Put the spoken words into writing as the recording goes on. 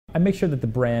I make sure that the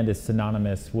brand is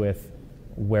synonymous with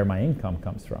where my income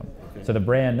comes from. Okay. So the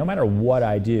brand, no matter what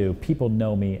I do, people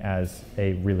know me as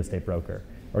a real estate broker,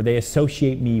 or they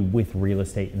associate me with real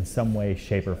estate in some way,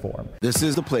 shape, or form. This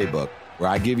is The Playbook, where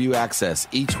I give you access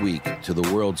each week to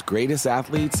the world's greatest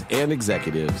athletes and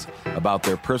executives about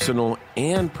their personal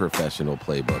and professional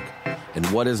playbook and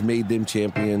what has made them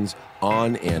champions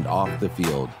on and off the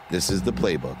field. This is The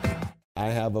Playbook. I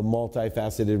have a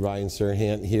multifaceted Ryan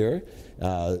Serhant here,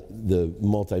 the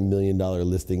multi-million-dollar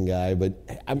listing guy. But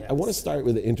I want to start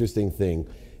with an interesting thing.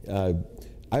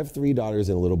 I have 3 daughters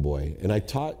and a little boy, and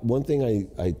one thing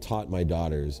I taught my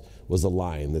daughters was a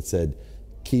line that said,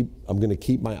 I'm going to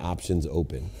keep my options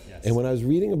open. Yes. And when I was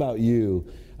reading about you,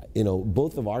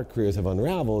 both of our careers have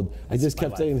unraveled. I just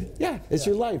kept saying, it's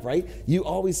your life, right? You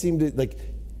always seem to, like,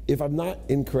 if I'm not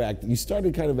incorrect, you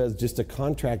started kind of as just a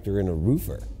contractor and a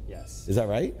roofer. Yes. Is that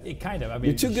right? Kind of. I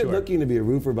mean, you're too good looking to be a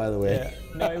roofer, by the way.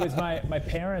 Yeah. No, it was my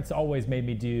parents always made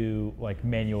me do like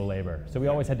manual labor. So we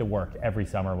always had to work every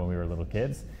summer when we were little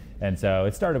kids. And so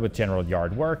it started with general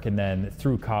yard work, and then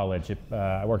through college,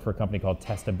 I worked for a company called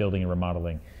Testa Building and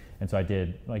Remodeling. And so I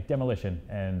did like demolition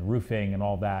and roofing and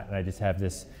all that. And I just have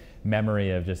this memory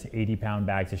of just 80-pound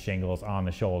bags of shingles on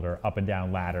the shoulder, up and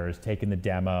down ladders, taking the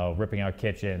demo, ripping out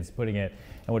kitchens, putting it.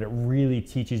 And what it really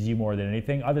teaches you more than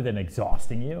anything, other than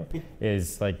exhausting you,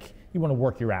 is like you want to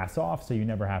work your ass off so you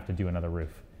never have to do another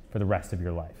roof for the rest of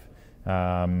your life.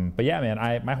 But yeah,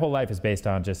 man, my whole life is based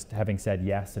on just having said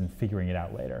yes and figuring it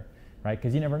out later, right?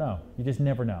 Because you never know. You just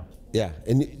never know. Yeah,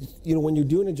 and when you're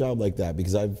doing a job like that,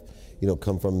 because I've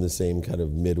come from the same kind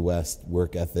of Midwest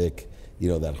work ethic,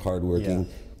 that hardworking.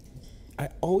 Yeah. I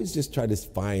always just try to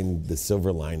find the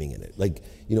silver lining in it. Like,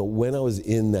 when I was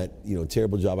in that,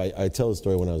 terrible job, I tell a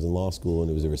story when I was in law school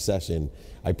and it was a recession.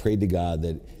 I prayed to God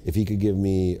that if he could give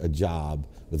me a job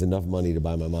with enough money to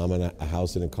buy my mom a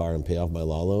house and a car and pay off my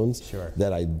law loans, sure,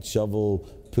 that I'd shovel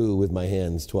poo with my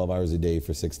hands 12 hours a day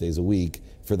for 6 days a week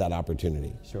for that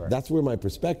opportunity. Sure. That's where my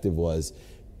perspective was.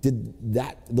 Did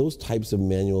those types of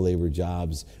manual labor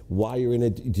jobs, while you're in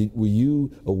it, were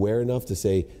you aware enough to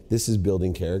say, this is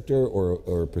building character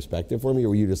or perspective for me, or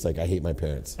were you just like, I hate my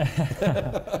parents?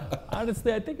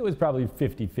 Honestly, I think it was probably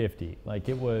 50-50. Like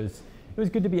it was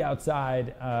good to be outside.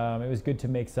 It was good to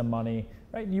make some money,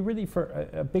 right? You really, for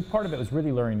a big part of it was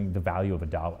really learning the value of a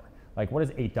dollar. Like, what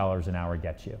does $8 an hour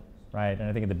get you, right? And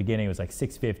I think at the beginning it was like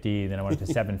 $6.50, then I went up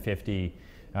to $7.50.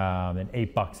 Then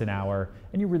 $8 an hour,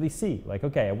 and you really see, like,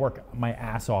 okay, I work my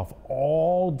ass off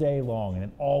all day long and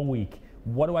then all week.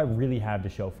 What do I really have to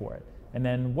show for it? And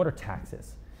then what are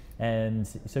taxes? And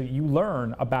so you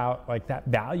learn about like that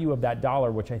value of that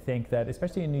dollar, which I think that,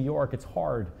 especially in New York, it's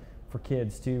hard for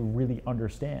kids to really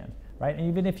understand, right? And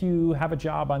even if you have a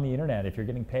job on the internet, if you're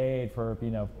getting paid for,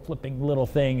 flipping little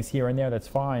things here and there, that's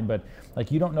fine. But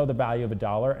like, you don't know the value of a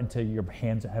dollar until your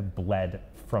hands have bled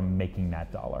from making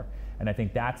that dollar. And I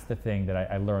think that's the thing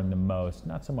that I learned the most,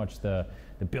 not so much the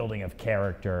building of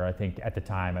character. I think at the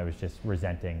time I was just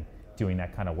resenting doing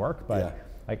that kind of work, but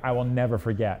like I will never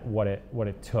forget what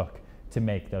it took to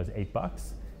make those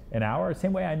 $8 an hour.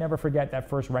 Same way I never forget that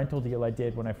first rental deal I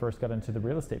did when I first got into the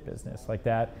real estate business. Like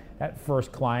that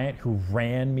first client who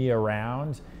ran me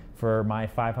around for my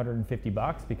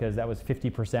 $550 because that was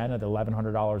 50% of the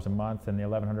 $1,100 a month and the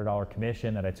 $1,100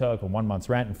 commission that I took on 1 month's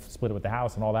rent and split it with the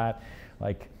house and all that.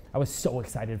 Like, I was so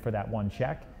excited for that one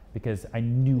check because I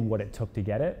knew what it took to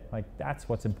get it. Like, that's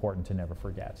what's important to never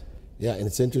forget. Yeah, and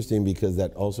it's interesting because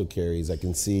that also carries, I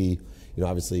can see,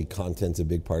 obviously content's a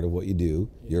big part of what you do.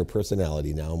 You're a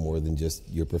personality now more than just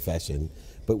your profession.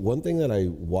 But one thing that I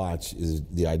watch is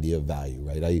the idea of value,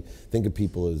 right? I think of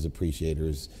people as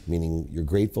appreciators, meaning you're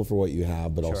grateful for what you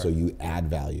have, but also you add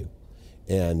value.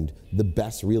 And the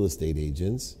best real estate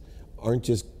agents aren't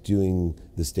just doing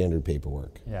the standard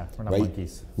paperwork. Yeah, we're not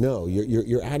monkeys. No,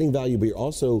 you're adding value, but you're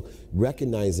also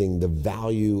recognizing the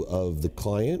value of the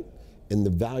client and the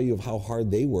value of how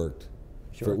hard they worked.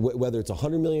 Sure. For whether it's a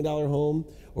 $100 million home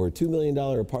or a $2 million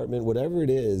apartment, whatever it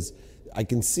is, I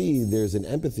can see there's an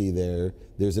empathy there.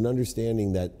 There's an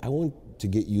understanding that I want to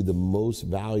get you the most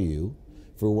value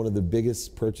for one of the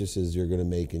biggest purchases you're going to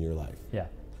make in your life. Yeah,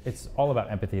 it's all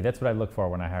about empathy. That's what I look for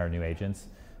when I hire new agents.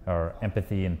 Or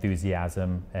empathy,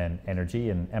 enthusiasm, and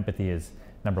energy. And empathy is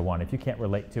number one. If you can't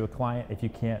relate to a client, if you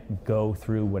can't go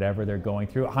through whatever they're going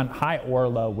through, on high or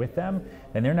low with them,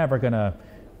 then they're never gonna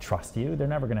trust you. They're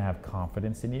never gonna have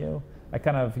confidence in you.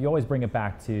 You always bring it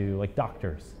back to like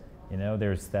doctors.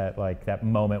 There's that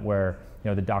moment where,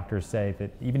 the doctors say that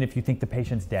even if you think the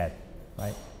patient's dead,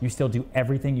 right, you still do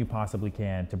everything you possibly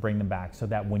can to bring them back so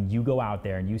that when you go out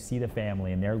there and you see the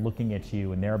family and they're looking at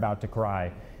you and they're about to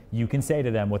cry, you can say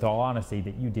to them with all honesty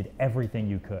that you did everything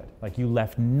you could. Like you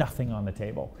left nothing on the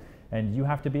table. And you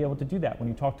have to be able to do that when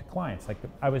you talk to clients. Like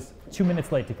I was 2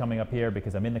 minutes late to coming up here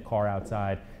because I'm in the car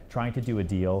outside trying to do a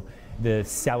deal. The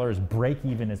seller's break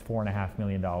even is $4.5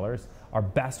 million. Our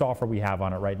best offer we have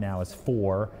on it right now is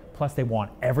 4, plus they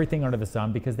want everything under the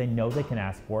sun because they know they can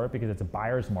ask for it because it's a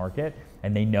buyer's market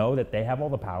and they know that they have all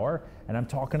the power. And I'm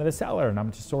talking to the seller and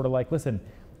I'm just sort of like, listen,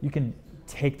 you can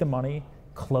take the money,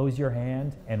 close your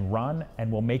hand and run, and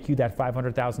we'll make you that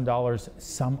 $500,000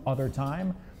 some other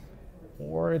time.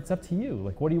 Or it's up to you.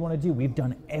 Like, what do you want to do? We've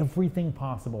done everything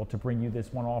possible to bring you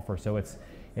this one offer. So it's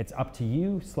up to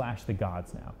you / the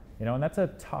gods now. You know, and that's a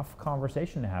tough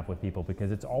conversation to have with people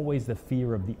because it's always the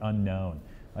fear of the unknown.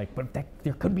 Like, but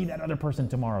there could be that other person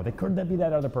tomorrow. There could be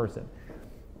that other person.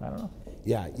 I don't know.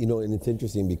 Yeah, you know, and it's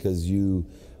interesting because you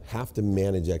have to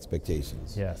manage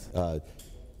expectations. Yes.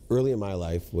 Early in my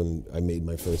life, when I made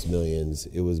my first millions,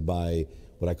 it was by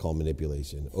what I call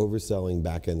manipulation, overselling,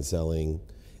 back-end selling.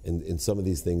 And some of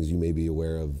these things you may be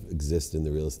aware of exist in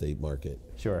the real estate market.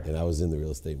 Sure. And I was in the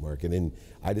real estate market. And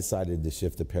I decided to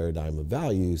shift the paradigm of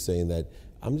value, saying that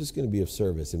I'm just going to be of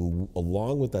service. And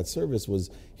along with that service was,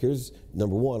 here's,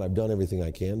 number one, I've done everything I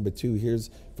can. But 2,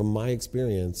 here's, from my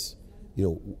experience, you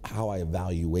know, how I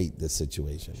evaluate this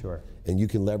situation. Sure. And you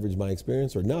can leverage my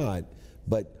experience or not.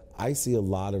 But I see a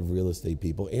lot of real estate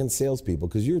people and salespeople,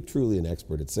 because you're truly an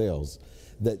expert at sales,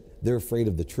 that they're afraid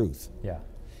of the truth. Yeah.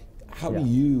 How do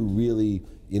you really,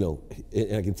 you know,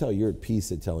 and I can tell you're at peace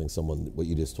at telling someone what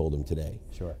you just told them today.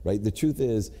 Sure. Right? The truth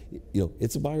is, you know,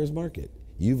 it's a buyer's market.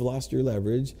 You've lost your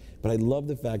leverage, but I love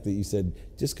the fact that you said,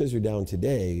 just because you're down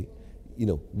today, you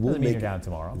know, we'll Doesn't mean you're down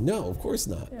tomorrow. No, of course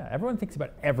not. Yeah, everyone thinks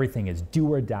about everything as do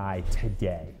or die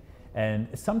today. And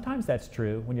sometimes that's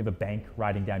true when you have a bank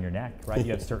riding down your neck, right?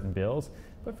 You have certain bills,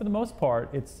 but for the most part,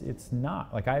 it's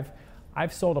not. Like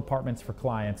I've sold apartments for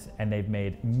clients and they've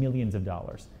made millions of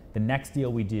dollars. The next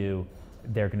deal we do,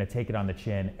 they're going to take it on the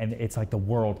chin, and it's like the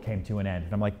world came to an end.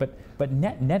 And I'm like, but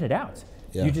net it out.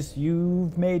 Yeah.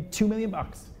 You've made $2 million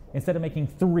instead of making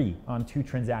 3 on 2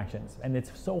 transactions. And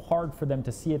it's so hard for them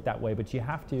to see it that way. But you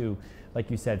have to, like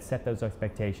you said, set those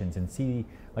expectations and see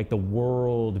like the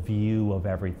world view of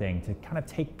everything to kind of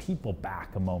take people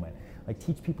back a moment, like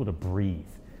teach people to breathe,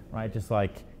 right? Just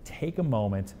like take a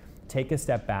moment, take a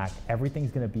step back.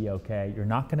 Everything's going to be okay. You're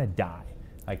not going to die.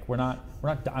 Like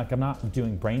I'm not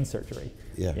doing brain surgery.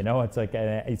 Yeah. You know, it's like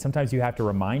sometimes you have to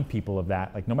remind people of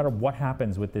that. Like no matter what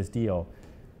happens with this deal,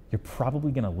 you're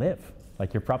probably going to live.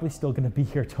 Like you're probably still going to be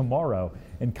here tomorrow,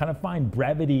 and kind of find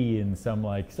brevity and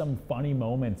some funny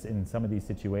moments in some of these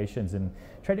situations, and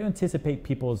try to anticipate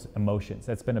people's emotions.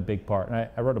 That's been a big part. And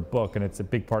I wrote a book, and it's a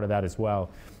big part of that as well.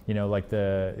 You know, like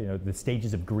the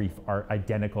stages of grief are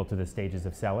identical to the stages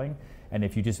of selling. And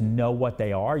if you just know what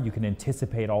they are, you can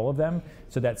anticipate all of them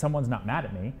so that someone's not mad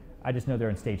at me. I just know they're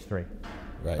in stage 3.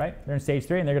 Right? They're in stage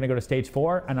 3 and they're going to go to stage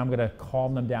 4, and I'm going to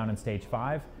calm them down in stage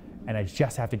 5, and I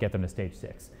just have to get them to stage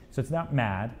 6. So it's not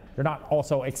mad. They're not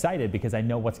also excited because I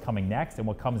know what's coming next, and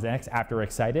what comes next after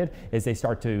excited is they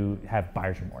start to have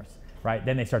buyer's remorse. Right?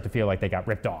 Then they start to feel like they got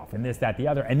ripped off and this, that, the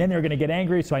other, and then they're going to get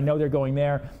angry, so I know they're going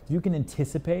there. You can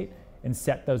anticipate and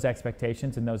set those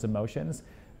expectations and those emotions.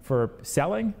 For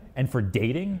selling and for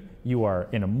dating, you are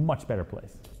in a much better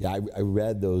place. Yeah, I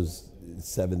read those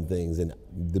 7 things, and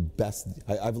the best,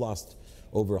 I've lost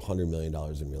over $100 million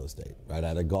in real estate, right?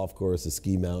 At a golf course, a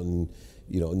ski mountain,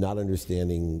 you know, not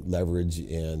understanding leverage,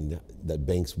 and that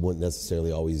banks wouldn't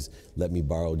necessarily always let me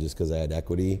borrow just because I had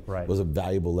equity. Right. Was a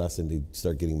valuable lesson to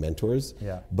start getting mentors.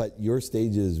 Yeah. But your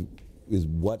stages is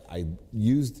what I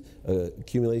used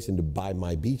accumulation to buy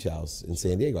my beach house in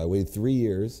San Diego. I waited 3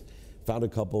 years, found a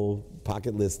couple,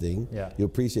 pocket listing. Yeah. You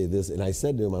appreciate this. And I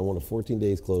said to him, I want a 14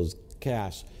 days closed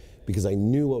cash, because I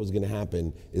knew what was going to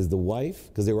happen is the wife,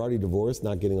 because they were already divorced,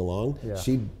 not getting along,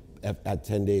 she'd at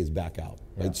 10 days back out.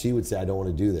 Right? She would say, I don't want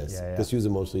to do this, because she was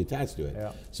emotionally attached to it.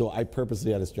 Yeah. So I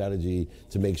purposely had a strategy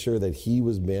to make sure that he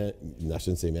was I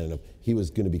shouldn't say man enough, he was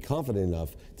going to be confident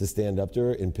enough to stand up to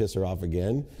her and piss her off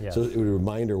again, so it would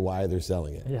remind her why they're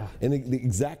selling it. Yeah. And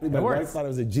exactly, my wife thought I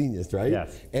was a genius, right?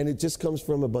 Yes. And it just comes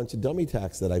from a bunch of dummy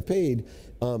tax that I paid.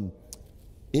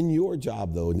 In your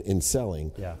job, though, in selling,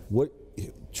 what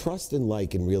trust and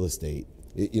like in real estate,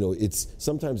 it's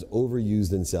sometimes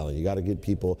overused in selling. You got to get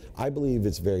people. I believe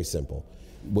it's very simple.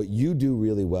 What you do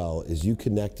really well is you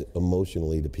connect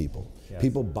emotionally to people. Yes.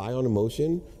 People buy on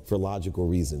emotion for logical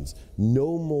reasons,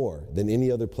 no more than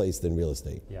any other place than real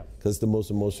estate, because it's the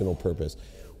most emotional purpose.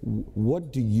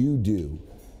 What do you do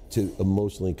to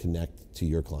emotionally connect to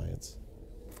your clients?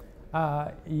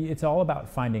 It's all about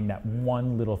finding that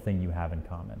one little thing you have in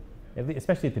common.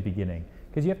 especially at the beginning.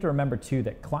 Because you have to remember too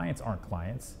that clients aren't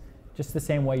clients. Just the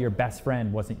same way your best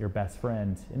friend wasn't your best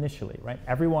friend initially, right?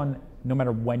 Everyone, no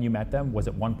matter when you met them, was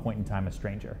at one point in time a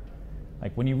stranger.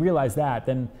 Like when you realize that,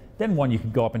 then one, you can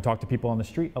go up and talk to people on the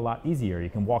street a lot easier. You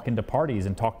can walk into parties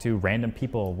and talk to random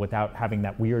people without having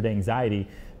that weird anxiety,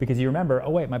 because you remember,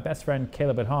 oh wait, my best friend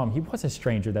Caleb at home, he was a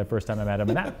stranger that first time I met him,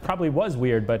 and that probably was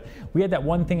weird, but we had that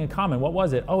one thing in common. What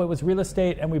was it? Oh, it was real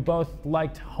estate, and we both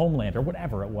liked Homeland, or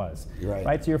whatever it was.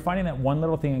 Right? So you're finding that one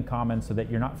little thing in common so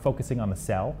that you're not focusing on the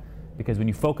sell, because when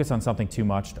you focus on something too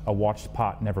much, a watched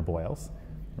pot never boils,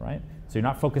 right? So you're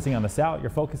not focusing on the sell, you're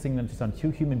focusing on just on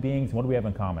two human beings. What do we have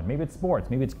in common? Maybe it's sports,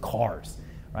 maybe it's cars,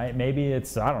 right? Maybe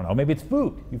it's, I don't know, maybe it's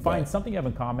food. You find something you have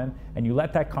in common, and you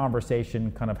let that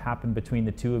conversation kind of happen between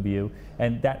the two of you,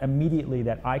 and that immediately,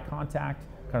 that eye contact,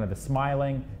 kind of the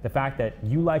smiling, the fact that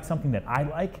you like something that I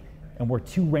like, and we're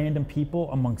two random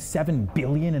people among 7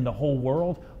 billion in the whole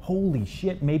world, holy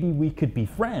shit, maybe we could be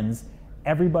friends.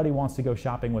 Everybody wants to go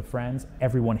shopping with friends.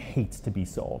 Everyone hates to be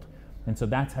sold. And so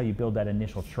that's how you build that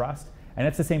initial trust. And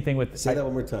it's the same thing with... Say that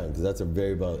one more time, because that's a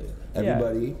very valid...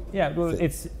 Everybody... Yeah, well,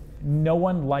 it's... No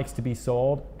one likes to be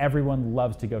sold. Everyone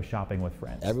loves to go shopping with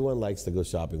friends. Everyone likes to go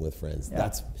shopping with friends. Yeah.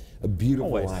 That's a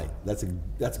beautiful line.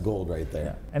 That's gold right there.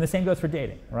 Yeah. And the same goes for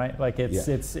dating, right? Like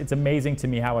it's amazing to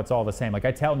me how it's all the same. Like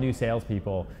I tell new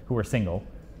salespeople who are single,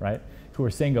 right? Who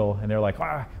are single, and they're like,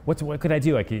 what could I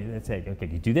do? I could say, okay,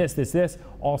 you do this, this, this.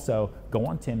 Also, go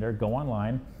on Tinder, go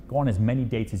online, go on as many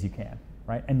dates as you can,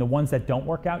 right? And the ones that don't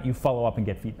work out, you follow up and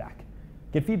get feedback.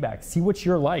 Get feedback. See what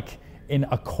you're like in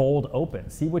a cold open.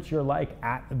 See what you're like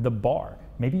at the bar.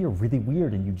 Maybe you're really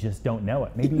weird and you just don't know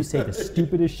it. Maybe you say the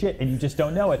stupidest shit and you just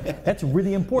don't know it. That's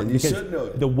really important, because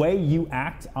the way you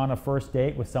act on a first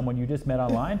date with someone you just met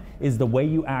online is the way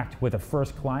you act with a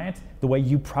first client, the way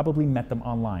you probably met them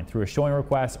online through a showing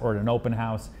request or at an open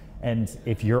house. And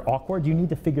if you're awkward, you need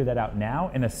to figure that out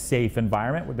now in a safe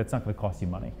environment that's not going to cost you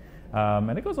money.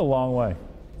 And it goes a long way.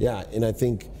 Yeah, and I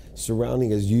think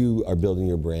surrounding, as you are building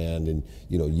your brand and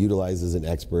utilize as an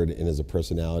expert and as a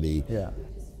personality,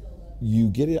 you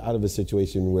get it out of a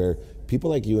situation where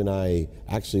people like you and I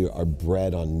actually are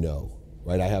bred on no,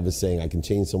 right? I have a saying, I can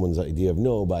change someone's idea of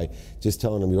no by just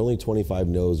telling them you're only 25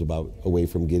 no's away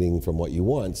from getting from what you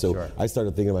want. So I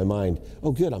started thinking in my mind,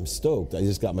 oh good, I'm stoked. I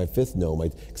just got my 5th no,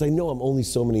 because I know I'm only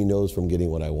so many no's from getting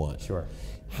what I want.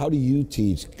 How do you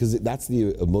teach, because that's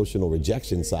the emotional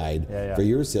rejection side for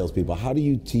your salespeople, how do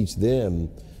you teach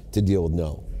them to deal with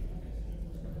no?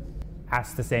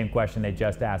 Ask the same question they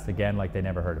just asked again, like they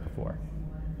never heard it before.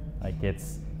 Like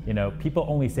it's, people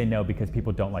only say no because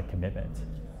people don't like commitment,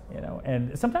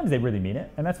 and sometimes they really mean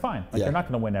it, and that's fine. Like they're not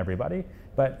gonna win everybody,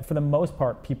 but for the most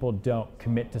part, people don't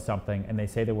commit to something and they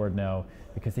say the word no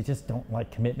because they just don't like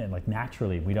commitment. Like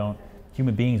naturally,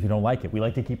 human beings, we don't like it. We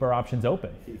like to keep our options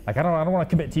open. Like I don't want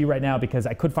to commit to you right now because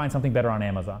I could find something better on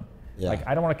Amazon. Like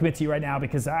I don't want to commit to you right now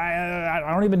because I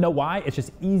don't even know why. It's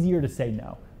just easier to say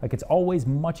no. Like it's always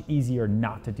much easier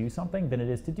not to do something than it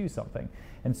is to do something.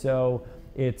 And so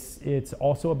it's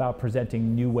also about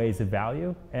presenting new ways of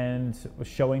value and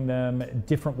showing them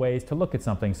different ways to look at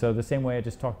something. So the same way I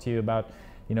just talked to you about,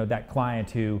 that client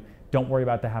who, don't worry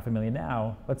about the $500,000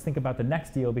 now. Let's think about the next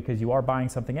deal, because you are buying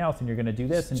something else and you're going to do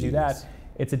this and do that.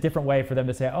 It's a different way for them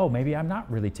to say, oh, maybe I'm not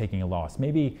really taking a loss.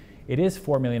 Maybe it is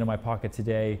 $4 million in my pocket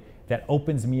today that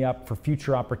opens me up for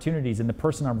future opportunities. And the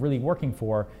person I'm really working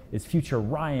for is future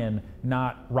Ryan,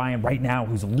 not Ryan right now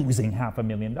who's losing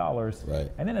 $500,000.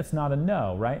 Right. And then it's not a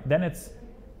no, right? Then it's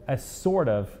a sort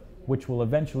of, which will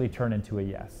eventually turn into a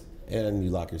yes. And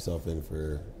you lock yourself in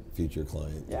for future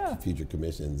client, future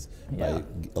commissions by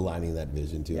aligning that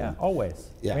vision to them. Always.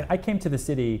 I mean, I came to the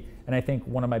city, and I think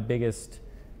one of my biggest,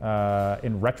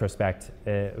 in retrospect,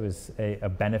 it was a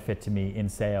benefit to me in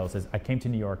sales, is I came to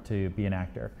New York to be an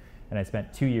actor, and I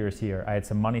spent 2 years here. I had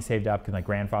some money saved up because my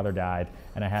grandfather died,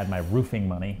 and I had my roofing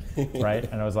money, right?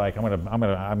 And I was like, I'm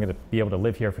gonna be able to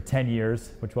live here for 10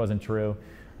 years, which wasn't true.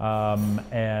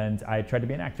 And I tried to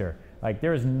be an actor. Like,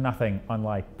 there is nothing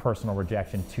unlike personal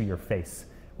rejection to your face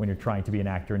when you're trying to be an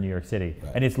actor in New York City.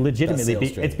 And it's legitimately,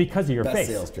 it's because of your face.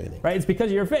 Sales training. Right, it's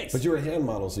because of your face. But you were a hand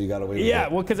model, so you got away with it. Yeah,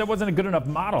 well, because I wasn't a good enough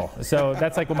model. So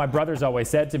that's like what my brothers always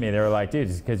said to me. They were like,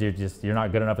 dude, it's because you're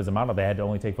not good enough as a model. They had to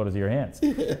only take photos of your hands.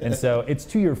 And so it's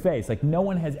to your face. Like, no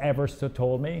one has ever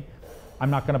told me, I'm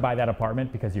not gonna buy that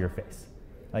apartment because of your face.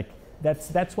 Like,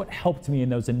 that's what helped me in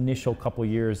those initial couple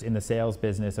years in the sales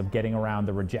business of getting around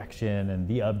the rejection and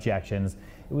the objections.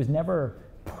 It was never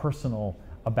personal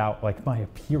about like my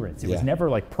appearance. It was never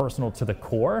like personal to the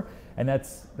core, and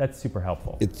that's super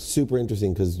helpful. It's super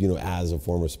interesting because as a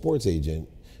former sports agent,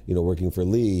 working for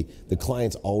Lee, the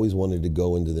clients always wanted to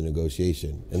go into the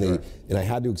negotiation, and and I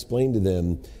had to explain to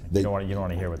them that you don't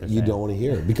want to hear what they're saying. You don't want to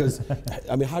hear it because,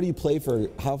 I mean, how do you play for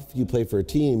a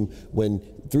team when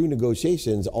through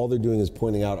negotiations all they're doing is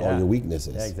pointing out all your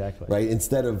weaknesses? Yeah, exactly. Right.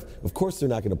 Instead of course, they're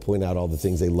not going to point out all the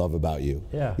things they love about you.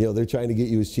 Yeah. They're trying to get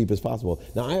you as cheap as possible.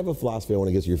 Now, I have a philosophy I want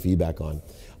to get your feedback on.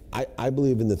 I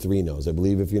believe in the 3 no's. I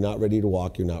believe if you're not ready to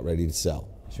walk, you're not ready to sell.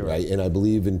 Sure. Right. And I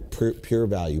believe in pure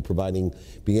value,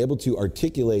 being able to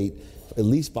articulate at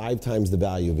least 5 times the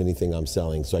value of anything I'm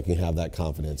selling so I can have that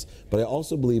confidence. But I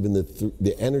also believe in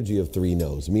the energy of 3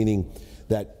 no's, meaning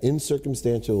that in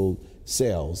circumstantial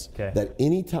sales, that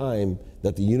any time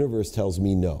that the universe tells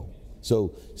me no,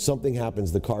 so something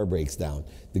happens, the car breaks down,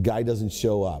 the guy doesn't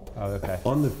show up. Oh, okay.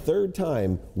 On the 3rd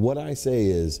time, what I say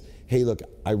is, hey, look,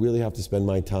 I really have to spend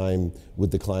my time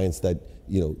with the clients that,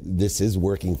 this is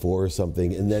working for or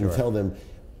something, and then tell them,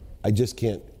 I just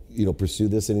can't, pursue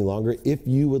this any longer. If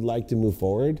you would like to move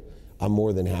forward, I'm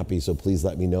more than happy, so please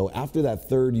let me know. After that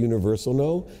 3rd universal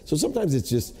no, so sometimes it's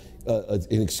just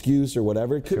an excuse or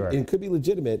whatever. It could be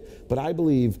legitimate, but I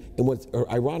believe, and what's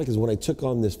ironic is when I took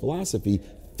on this philosophy,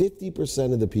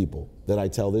 50% of the people that I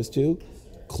tell this to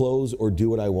close or do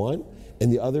what I want,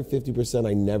 and the other 50%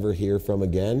 I never hear from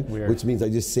again, which means I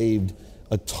just saved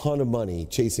a ton of money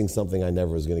chasing something I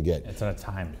never was going to get. It's on a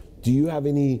time. Do you have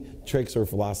any tricks or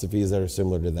philosophies that are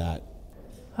similar to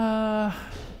that?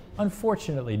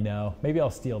 Unfortunately, no. Maybe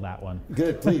I'll steal that one.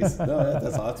 Good, please. No,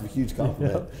 that's a huge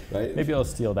compliment, right? Maybe I'll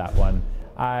steal that one.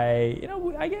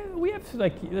 We have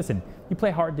listen. You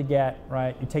play hard to get,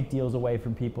 right? You take deals away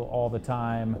from people all the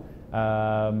time.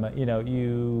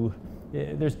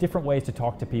 There's different ways to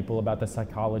talk to people about the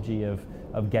psychology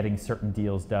of getting certain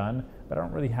deals done, but I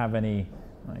don't really have any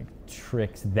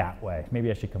tricks that way.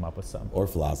 Maybe I should come up with some. Or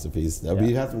philosophies.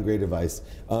 You have some great advice.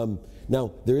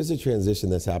 Now, there is a transition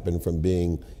that's happened from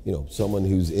being, someone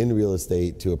who's in real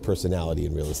estate to a personality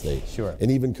in real estate. Sure.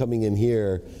 And even coming in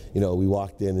here, we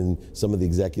walked in and some of the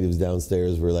executives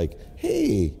downstairs were like,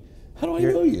 hey, how do I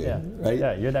know you? Yeah. Right?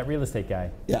 Yeah, you're that real estate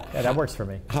guy. Yeah. That works for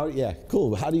me.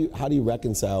 Cool. How do you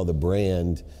reconcile the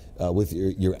brand with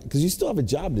your, because you still have a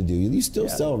job to do. You still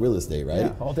sell real estate, right?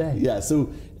 Yeah, all day. Yeah,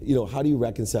 so, how do you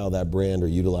reconcile that brand or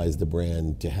utilize the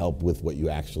brand to help with what you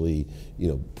actually,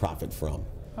 profit from?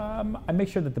 I make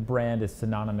sure that the brand is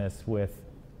synonymous with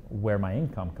where my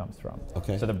income comes from.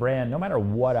 Okay. So the brand, no matter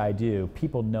what I do,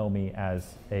 people know me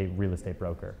as a real estate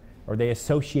broker, or they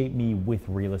associate me with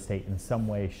real estate in some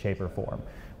way, shape, or form.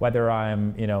 Whether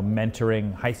I'm,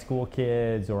 mentoring high school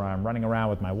kids, or I'm running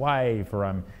around with my wife, or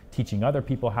I'm teaching other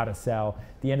people how to sell,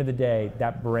 at the end of the day,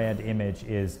 that brand image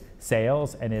is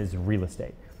sales and is real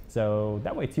estate. So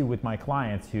that way too with my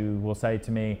clients who will say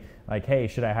to me, like, hey,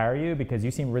 should I hire you? Because you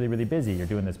seem really, really busy. You're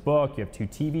doing this book, you have 2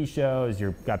 TV shows,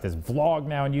 you've got this vlog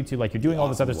now on YouTube, like you're doing all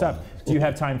this other stuff. Do you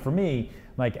have time for me?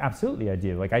 Like, absolutely I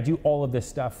do. Like, I do all of this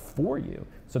stuff for you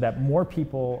so that more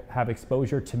people have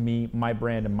exposure to me, my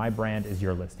brand, and my brand is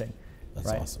your listing. That's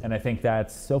right? awesome. And I think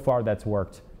so far that's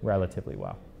worked relatively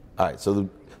well. All right, so the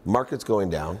market's going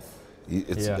down.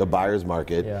 It's a buyer's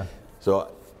market. Yeah.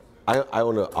 So I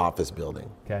own an office building.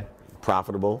 Okay.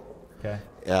 Profitable. Okay.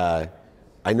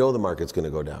 I know the market's going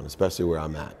to go down, especially where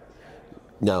I'm at.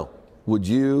 Now, would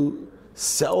you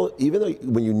sell, even though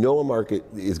when you know a market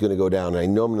is going to go down and I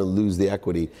know I'm going to lose the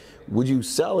equity, would you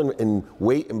sell and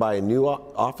wait and buy a new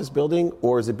office building,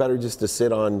 or is it better just to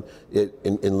sit on it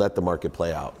and let the market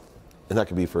play out? And that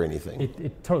could be for anything.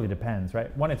 It totally depends,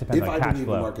 right? One, it depends on cash flow. If I believe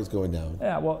the market's going down.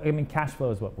 Yeah, well, cash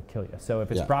flow is what will kill you. So if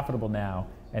it's profitable now,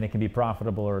 and it can be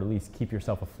profitable or at least keep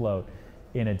yourself afloat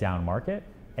in a down market,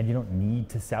 and you don't need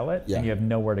to sell it, and you have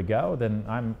nowhere to go, then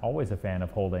I'm always a fan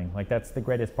of holding. Like, that's the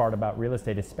greatest part about real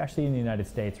estate, especially in the United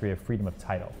States where you have freedom of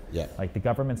title. Yeah. Like, the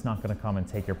government's not going to come and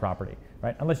take your property,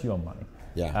 right? Unless you own money.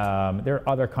 Yeah. There are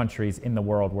other countries in the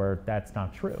world where that's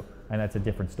not true, and that's a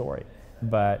different story.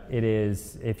 But it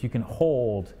is, if you can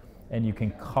hold and you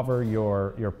can cover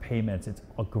your payments, it's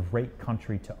a great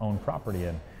country to own property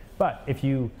in. But if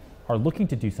you are looking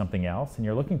to do something else and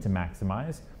you're looking to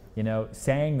maximize,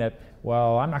 saying that,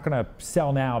 well, I'm not going to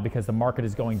sell now because the market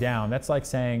is going down, that's like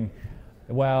saying,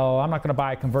 well, I'm not going to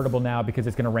buy a convertible now because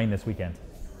it's going to rain this weekend,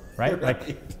 right?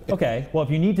 Like, okay, well, if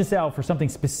you need to sell for something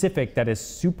specific that is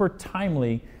super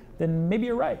timely, then maybe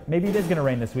you're right. Maybe it is going to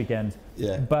rain this weekend.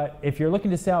 Yeah. But if you're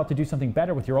looking to sell to do something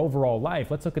better with your overall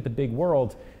life, let's look at the big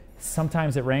world.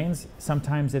 Sometimes it rains,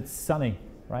 sometimes it's sunny,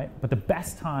 right? But the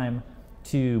best time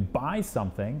to buy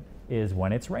something is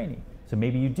when it's rainy. So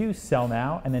maybe you do sell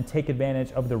now and then take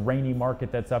advantage of the rainy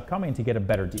market that's upcoming to get a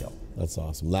better deal. That's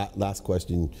awesome. Last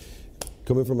question.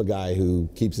 coming from a guy who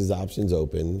keeps his options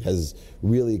open, has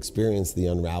really experienced the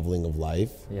unraveling of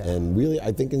life, and really,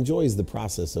 I think, enjoys the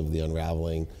process of the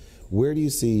unraveling. Where do you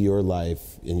see your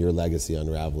life and your legacy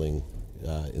unraveling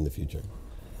in the future?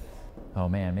 Oh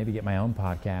man, maybe get my own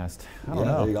podcast. I don't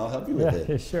know. I'll help you with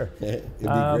it. Sure. It'd be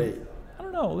great. I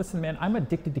don't know. Listen, man, I'm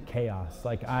addicted to chaos.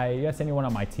 Like you ask anyone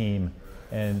on my team,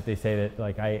 and they say that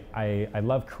like I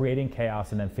love creating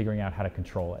chaos and then figuring out how to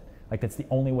control it. Like that's the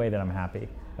only way that I'm happy.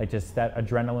 Like just that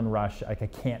adrenaline rush. Like I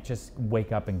can't just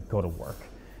wake up and go to work.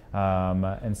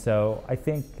 And so I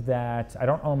think that I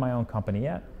don't own my own company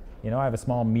yet. You know, I have a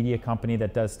small media company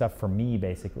that does stuff for me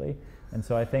basically. And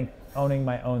so I think owning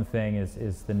my own thing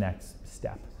is the next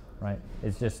step, right?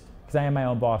 It's just because I am my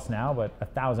own boss now, but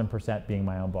 1,000% being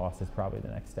my own boss is probably the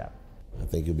next step. I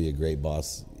think you'll be a great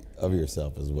boss of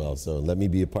yourself as well. So let me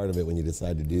be a part of it when you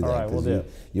decide to do that. All right, we'll do.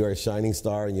 You are a shining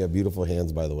star and you have beautiful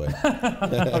hands, by the way.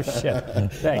 Oh, shit.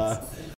 Thanks.